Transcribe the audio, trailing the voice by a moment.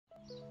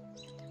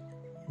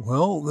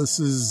Well, this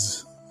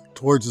is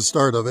towards the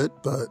start of it,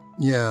 but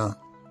yeah,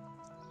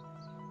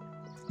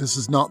 this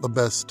is not the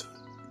best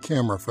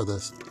camera for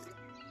this.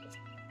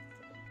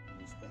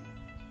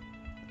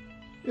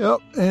 Yep,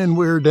 and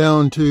we're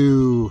down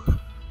to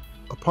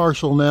a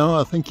partial now.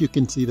 I think you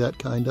can see that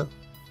kind of.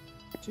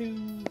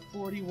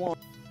 241.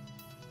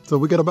 So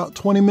we got about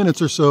 20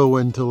 minutes or so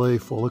until a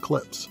full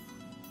eclipse.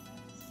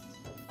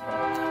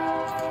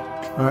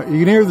 All right, you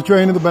can hear the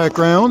train in the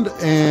background,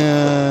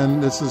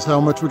 and this is how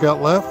much we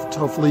got left.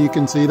 Hopefully you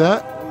can see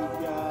that.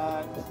 We've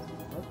got,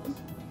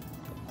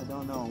 I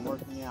don't know, I'm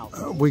working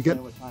out. We get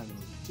what time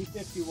it is.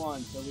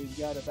 2:51, so we've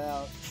got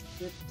about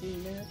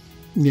 15 minutes.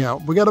 Yeah,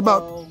 we got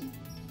about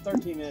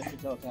 13 minutes to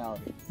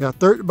totality. Yeah,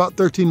 about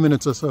 13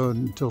 minutes or so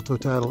until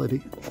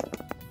totality.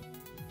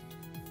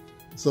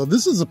 So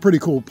this is a pretty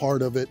cool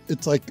part of it.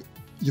 It's like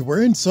you're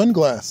wearing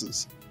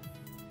sunglasses,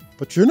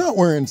 but you're not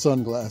wearing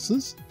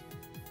sunglasses.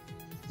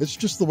 It's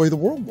just the way the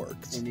world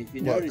works. And if you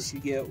notice, you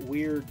get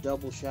weird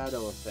double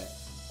shadow effect.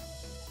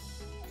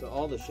 So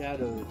all the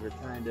shadows are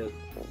kind of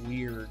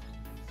weird.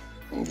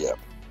 Yep.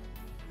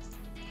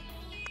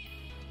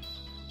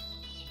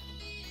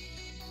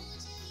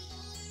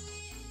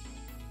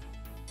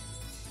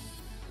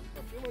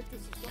 I feel like this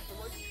is not the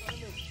right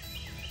time of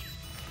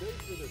day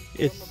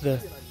for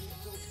this.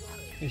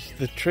 It's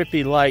the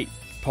trippy light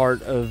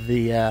part of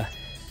the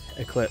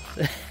eclipse.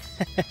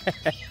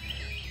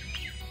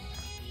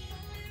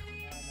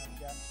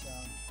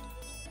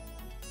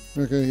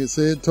 Okay, you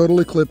see it,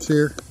 total eclipse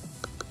here.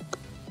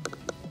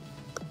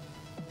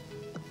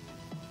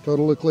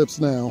 Total eclipse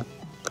now.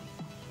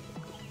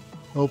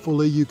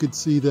 Hopefully you could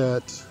see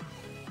that.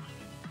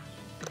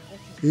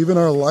 Even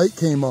our light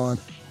came on.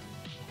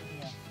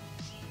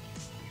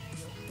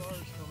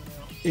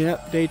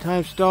 Yep,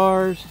 daytime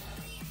stars.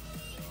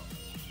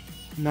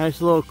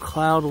 Nice little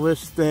cloud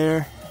list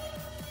there.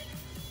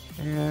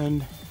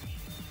 And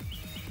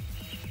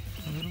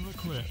a little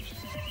eclipse.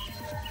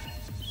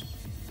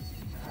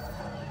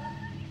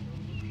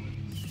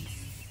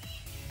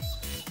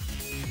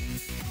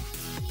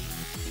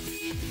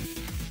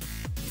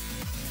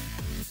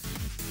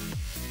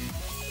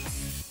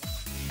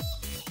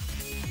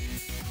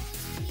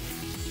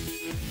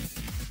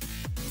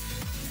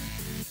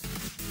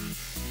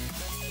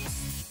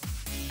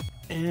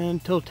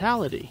 And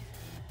totality,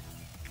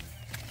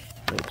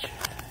 which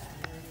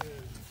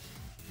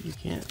you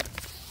can't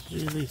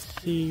really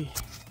see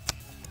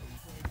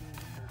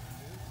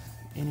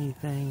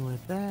anything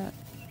with that.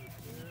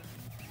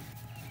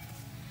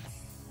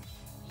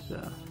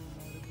 So,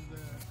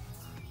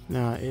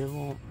 no, it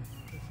won't.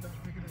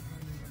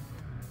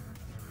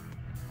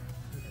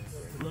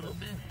 A little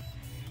bit.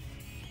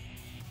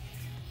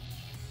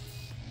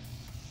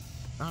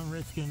 I'm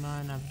risking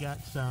mine. I've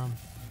got some.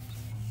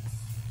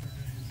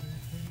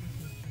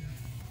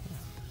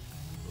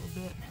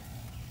 Bit.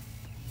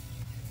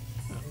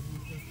 Oh.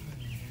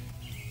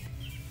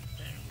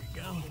 There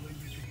we go.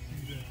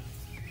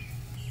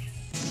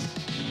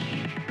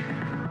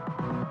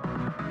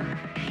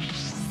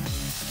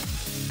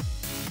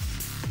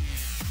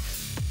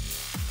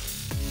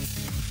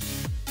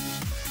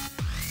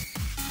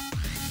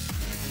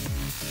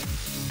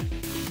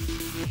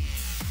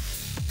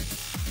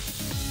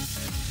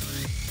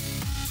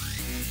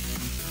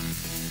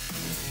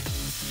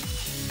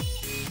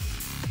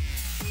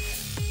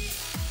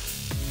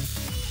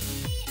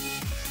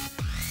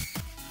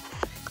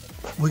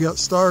 We got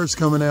stars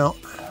coming out.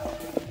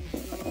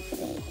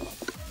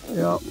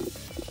 Yep.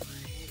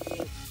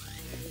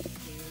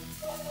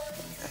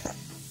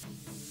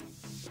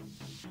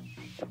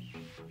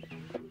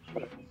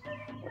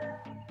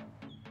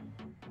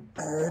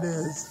 There it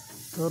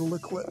is, total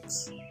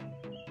eclipse.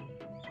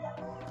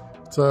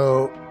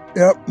 So,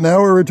 yep, now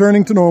we're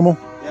returning to normal.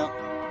 Yep.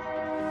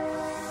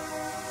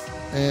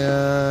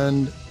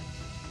 And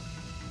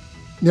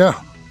yeah,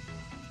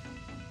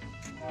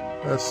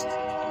 that's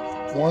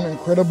one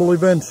incredible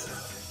event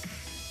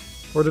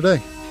for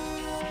today.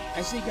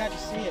 Actually got to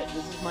see it.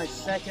 This is my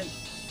second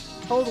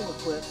total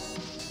eclipse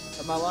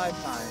of my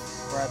lifetime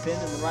where I've been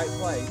in the right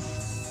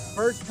place.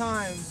 First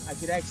time I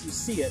could actually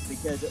see it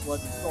because it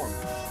wasn't stormy.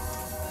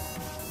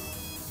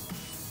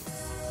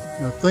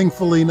 Now,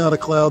 thankfully not a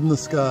cloud in the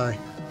sky.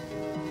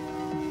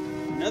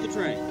 Another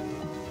train.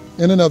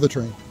 And another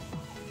train.